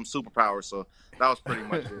singing give him superpowers. So that was pretty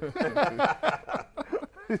much it.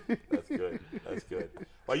 That's good. That's good.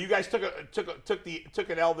 Well, you guys took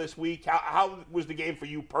an L this week. How was the game for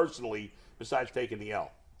you personally, besides taking the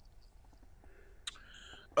L?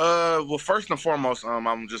 Well, first and foremost,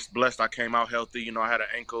 I'm just blessed I came out healthy. You know, I had an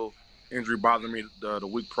ankle injury bothering me the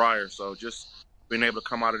week prior, so just being able to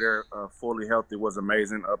come out of there fully healthy was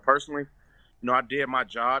amazing. Personally, you know, I did my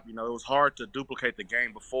job. You know, it was hard to duplicate the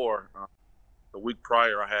game before. The week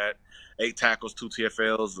prior, I had 8 tackles, 2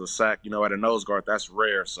 TFLs, a sack. You know, at a nose guard, that's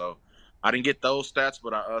rare. So I didn't get those stats,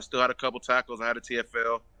 but I still had a couple tackles. I had a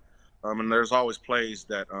TFL. And there's always plays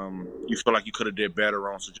that you feel like you could have did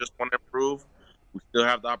better on. So just want to improve. We still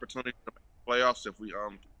have the opportunity to make the playoffs if we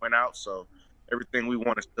win out. So everything we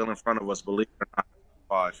want is still in front of us, believe it or not,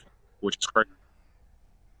 5, which is crazy.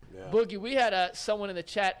 Yeah. Boogie, we had someone in the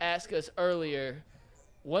chat ask us earlier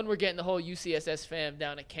when we're getting the whole UCSS fam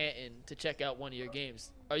down at Canton to check out one of your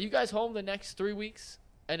games. Are you guys home the next 3 weeks?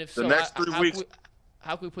 And if so,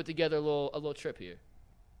 how can we put together a little trip here?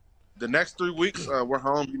 The next 3 weeks, we're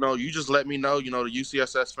home. You know, you just let me know. You know, the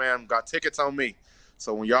UCSS fam got tickets on me.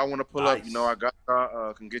 So when y'all want to pull up, you know, I got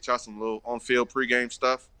can get y'all some little on-field pregame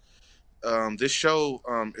stuff. This show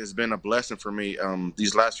has been a blessing for me.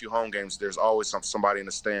 These last few home games, there's always somebody in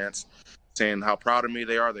the stands saying how proud of me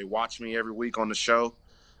they are. They watch me every week on the show.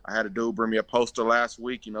 I had a dude bring me a poster last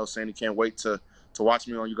week, you know, saying he can't wait to watch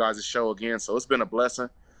me on you guys' show again. So it's been a blessing.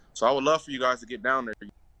 So I would love for you guys to get down there.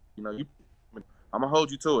 You know, I'm going to hold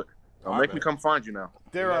you to it. Make me come find you now.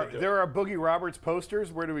 There are Boogie Roberts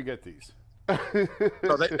posters. Where do we get these?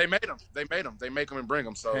 So they made them. They made them. They make them and bring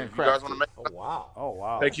them. So if you guys want to make them, oh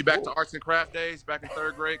wow, take you back to arts and craft days back in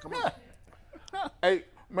 3rd grade. Come on. Hey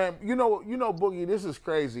man, you know Boogie, this is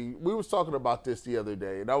crazy. We was talking about this the other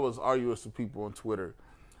day, and I was arguing with some people on Twitter.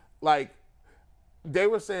 Like, they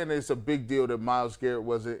were saying it's a big deal that Myles Garrett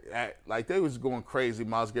wasn't at. Like, they was going crazy.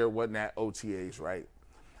 Myles Garrett wasn't at OTAs, right?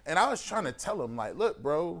 And I was trying to tell them, like, look,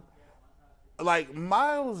 bro. Like,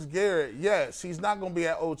 Myles Garrett, yes, he's not going to be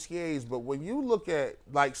at OTAs, but when you look at,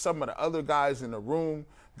 like, some of the other guys in the room,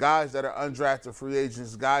 guys that are undrafted free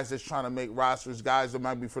agents, guys that's trying to make rosters, guys that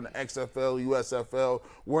might be from the XFL, USFL,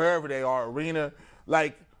 wherever they are, arena,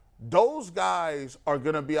 like, those guys are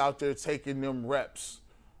going to be out there taking them reps.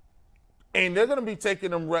 And they're going to be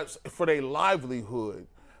taking them reps for their livelihood.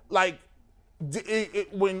 Like,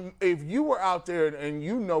 if you were out there and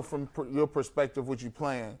you know from your perspective what you're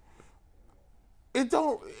playing,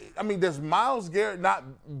 does Myles Garrett not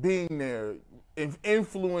being there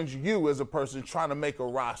influence you as a person trying to make a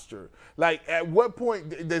roster? Like, at what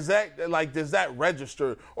point does that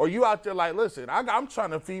register? Or you out there like, listen, I'm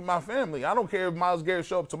trying to feed my family. I don't care if Myles Garrett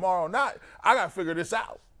show up tomorrow or not. I got to figure this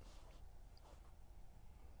out.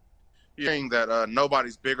 You're saying that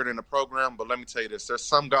nobody's bigger than the program, but let me tell you this. There's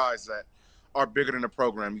some guys that are bigger than the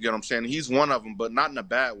program. You get what I'm saying? He's one of them, but not in a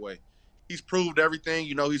bad way. He's proved everything.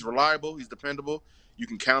 You know, he's reliable. He's dependable. You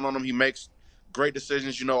can count on him. He makes great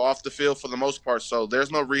decisions, you know, off the field for the most part. So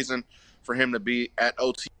there's no reason for him to be at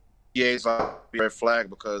OTAs red flag,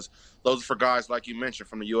 because those are for guys, like you mentioned,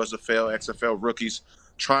 from the USFL, XFL rookies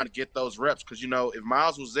trying to get those reps. Because, you know, if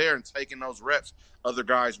Myles was there and taking those reps, other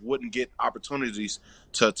guys wouldn't get opportunities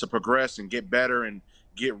to progress and get better and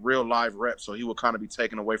get real live reps. So he would kind of be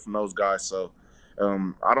taken away from those guys. So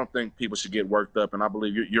I don't think people should get worked up. And I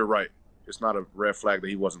believe you're right. It's not a red flag that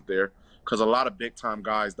he wasn't there, because a lot of big-time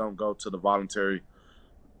guys don't go to the voluntary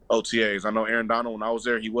OTAs. I know Aaron Donald, when I was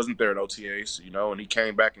there, he wasn't there at OTAs, you know, and he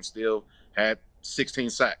came back and still had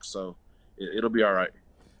 16 sacks. So it'll be all right.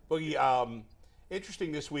 Boogie,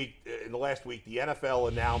 interesting this week, in the last week, the NFL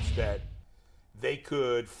announced that they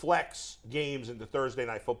could flex games into Thursday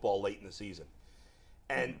Night Football late in the season.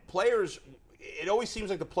 And players, it always seems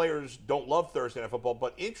like the players don't love Thursday Night Football,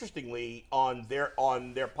 but interestingly, on their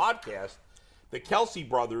podcast, the Kelsey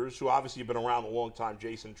brothers, who obviously have been around a long time,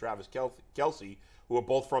 Jason and Travis Kelsey, who are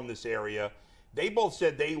both from this area, they both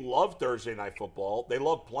said they love Thursday Night Football. They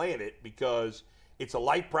love playing it because it's a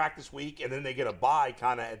light practice week, and then they get a bye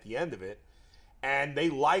kind of at the end of it. And they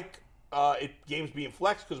like games being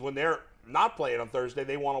flexed because when they're not playing on Thursday,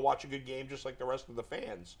 they want to watch a good game just like the rest of the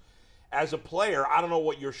fans. As a player, I don't know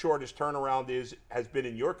what your shortest turnaround has been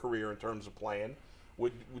in your career in terms of playing.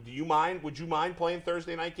 Would you mind playing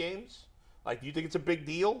Thursday night games? Like, do you think it's a big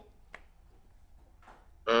deal?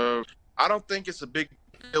 I don't think it's a big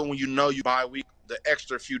deal when you bye week, the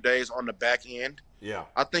extra few days on the back end. Yeah.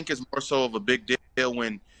 I think it's more so of a big deal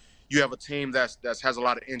when you have a team that has a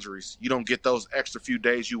lot of injuries. You don't get those extra few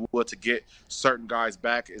days you would to get certain guys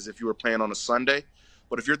back as if you were playing on a Sunday.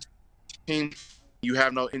 But if your team, you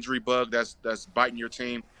have no injury bug that's biting your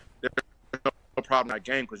team, there's no problem in that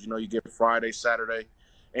game because you get Friday, Saturday,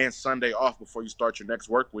 and Sunday off before you start your next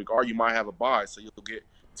work week, or you might have a bye, so you'll get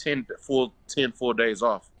 10 full days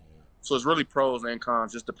off. So it's really pros and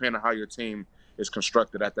cons, just depending on how your team is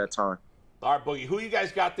constructed at that time. All right, Boogie, who you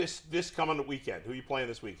guys got this coming weekend? Who are you playing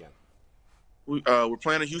this weekend? We're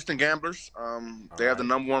playing the Houston Gamblers. They have the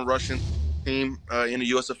number one rushing team in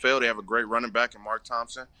the USFL. They have a great running back in Mark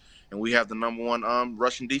Thompson, and we have the number one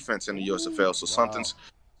rushing defense in the USFL. So something's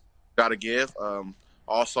got to give.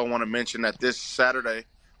 Also want to mention that this Sunday,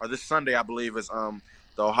 I believe, is the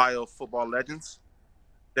Ohio Football Legends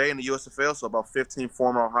Day in the USFL. So about 15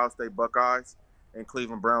 former Ohio State Buckeyes and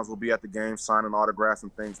Cleveland Browns will be at the game signing autographs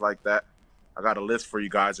and things like that. I got a list for you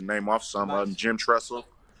guys to name off some. Nice. Jim Tressel,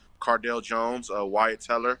 Cardell Jones, Wyatt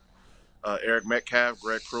Teller, Eric Metcalf,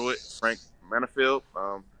 Greg Pruitt, Frank Manifield,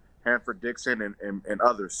 Hanford Dixon, and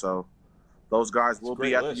others. So those guys will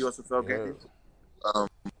be at the USFL game.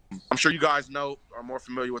 I'm sure you guys are more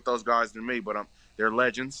familiar with those guys than me, but they're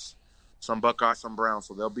legends. Some Buckeyes, some Browns.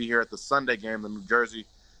 So they'll be here at the Sunday game,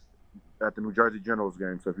 at the New Jersey Generals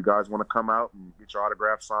game. So if you guys want to come out and get your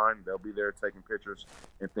autograph signed, they'll be there taking pictures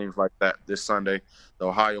and things like that this Sunday, the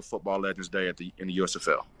Ohio Football Legends Day in the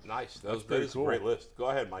USFL. Nice. That is a great list. Go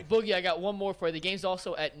ahead, Mike. Boogie, I got one more for you. The game's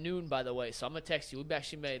also at noon, by the way, so I'm going to text you.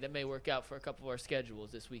 That may work out for a couple of our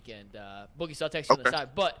schedules this weekend. Boogie, so I'll text you on the side.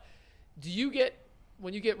 But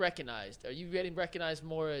when you get recognized, are you getting recognized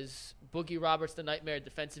more as Boogie Roberts, the Nightmare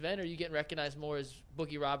defensive end, or are you getting recognized more as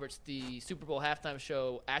Boogie Roberts, the Super Bowl halftime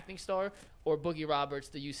show acting star, or Boogie Roberts,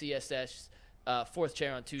 the UCSS fourth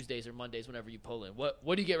chair on Tuesdays or Mondays whenever you pull in? What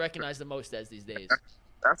do you get recognized the most as these days?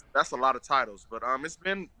 That's a lot of titles, but it's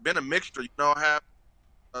been a mixture. I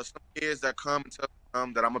have some kids that come and tell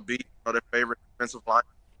that I'm a beat, their favorite defensive line.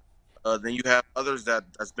 Then you have others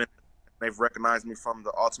they've recognized me from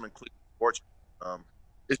the Ultimate Cleveland Sports.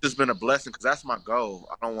 It's just been a blessing because that's my goal.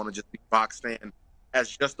 I don't want to just be boxed in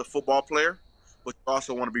as just a football player, but you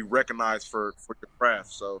also want to be recognized for your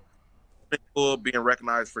craft. So it's been cool being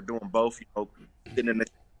recognized for doing both, getting in the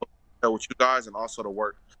show with you guys and also the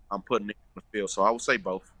work I'm putting in the field. So I would say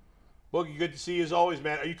both. Boogie, good to see you as always,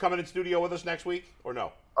 man. Are you coming in studio with us next week or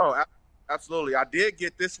no? Oh, absolutely. I did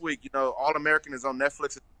get this week, All American is on Netflix.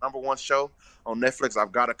 It's the number one show on Netflix.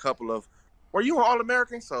 I've got a couple of, were you on All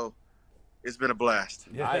American? So it's been a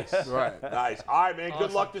blast. Nice. Right. Nice. All right, man. Awesome.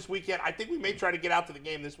 Good luck this weekend. I think we may try to get out to the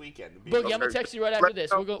game this weekend. Boogie, I'm going to text you right after this.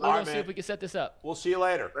 We're going to see if we can set this up. We'll see you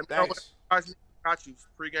later. Thanks. Got you.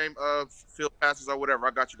 Pre-game field passes or whatever. I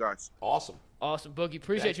got you guys. Awesome. Awesome, Boogie.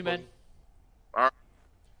 Appreciate you, man. All right.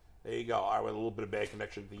 There you go. All right, with a little bit of bad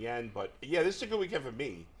connection at the end. But, yeah, this is a good weekend for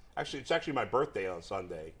me. Actually, it's actually my birthday on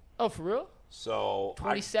Sunday. Oh, for real? So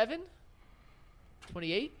 27?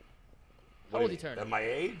 28? How old are you turning? At my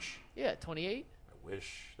age? Yeah, 28. I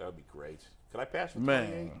wish. That would be great. Can I pass for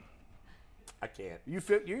 28? I can't.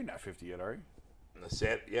 You're not 50 yet, are you?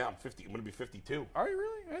 Yeah, I'm 50. I'm going to be 52. Are you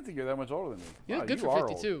really? I didn't think you're that much older than me. You're good for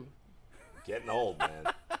 52. Old. Getting old, man.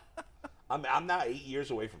 I'm now 8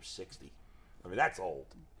 years away from 60. I mean, that's old.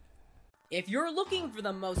 If you're looking for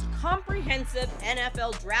the most comprehensive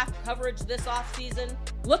NFL draft coverage this offseason,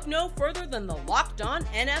 look no further than the Locked On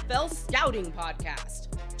NFL Scouting Podcast.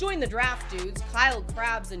 Join the draft dudes, Kyle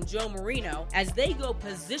Krabs and Joe Marino, as they go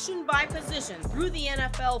position by position through the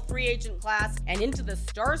NFL free agent class and into the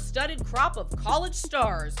star-studded crop of college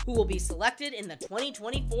stars who will be selected in the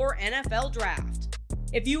 2024 NFL Draft.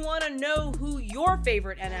 If you want to know who your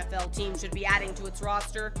favorite NFL team should be adding to its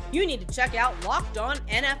roster, you need to check out Locked On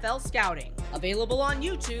NFL Scouting, available on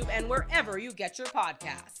YouTube and wherever you get your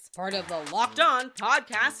podcasts. Part of the Locked On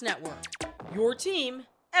Podcast Network, your team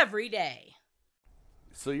every day.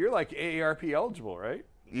 So you're like AARP eligible, right?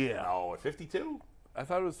 Yeah. No, at 52? I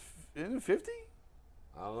thought it was in 50?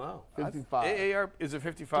 I don't know. 55. AARP, is it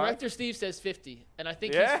 55? Director Steve says 50, and I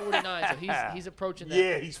think he's 49, so he's approaching that.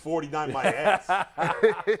 Yeah, he's 49 my ass.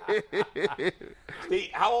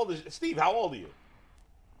 Steve, how old are you?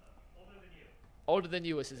 Older than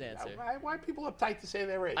you was his answer. Why are people uptight to say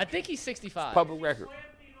their age? I think he's 65. Public record.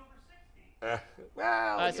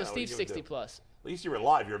 Well, so Steve's 60 plus. At least you're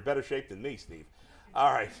alive. You're in better shape than me, Steve.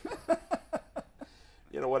 All right.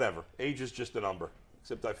 Whatever. Age is just a number.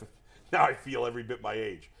 Except now I feel every bit my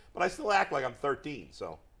age. But I still act like I'm 13,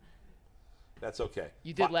 so that's okay.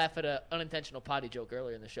 You did laugh at an unintentional potty joke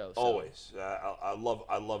earlier in the show. So. Always. I love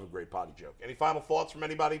a great potty joke. Any final thoughts from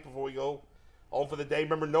anybody before we go home for the day?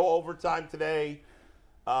 Remember, no overtime today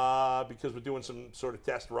because we're doing some sort of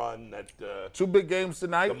test run. That 2 big games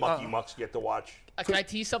tonight. The Mucky Mucks get to watch. Can I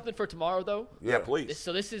tease something for tomorrow, though? Yeah, please.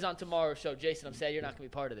 So this is on tomorrow's show. Jason, I'm sad you're not going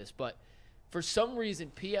to be part of this, but for some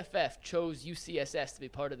reason, PFF chose UCSS to be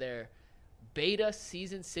part of their beta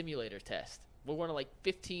season simulator test. We're one of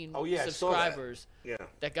 15 subscribers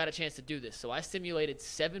that got a chance to do this. So I simulated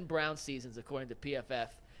 7 Brown seasons according to PFF,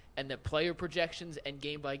 and the player projections and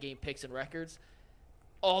game-by-game picks and records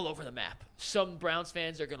all over the map. Some Browns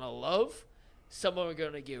fans are going to love. Some are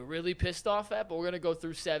going to get really pissed off at, but we're going to go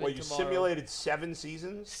through 7 tomorrow. You simulated 7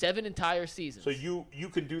 seasons? 7 entire seasons. So you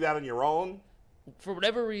can do that on your own? For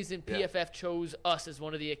whatever reason, PFF chose us as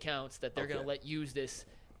one of the accounts that they're going to let use this.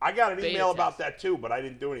 I got an email about that too, but I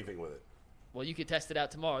didn't do anything with it. Well, you could test it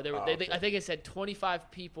out tomorrow. I think it said 25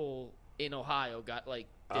 people in Ohio got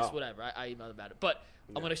this, whatever. I emailed about it. But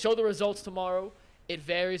I'm going to show the results tomorrow. It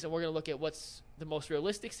varies, and we're going to look at what's the most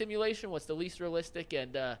realistic simulation, what's the least realistic,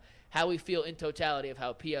 and how we feel in totality of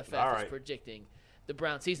how PFF is predicting the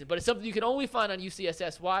Brown season. But it's something you can only find on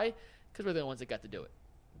UCSS. Why? Because we're the ones that got to do it.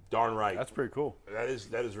 Darn right. That's pretty cool. That is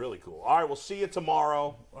really cool. All right, we'll see you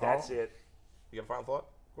tomorrow. That's it. You got a final thought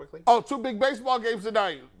quickly? 2 big baseball games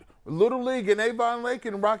tonight. Little League in Avon Lake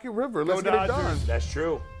and Rocky River. Let's get it done. That's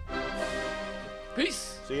true.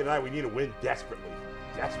 Peace. See you tonight. We need a win desperately.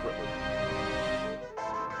 Desperately.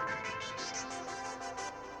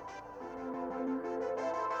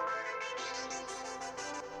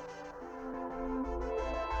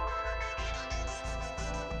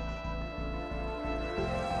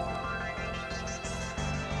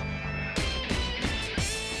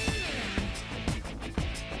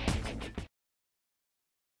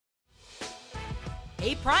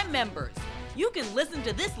 Hey, Prime members, you can listen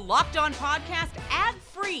to this Locked On podcast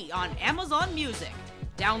ad-free on Amazon Music.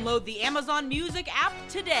 Download the Amazon Music app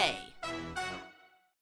today.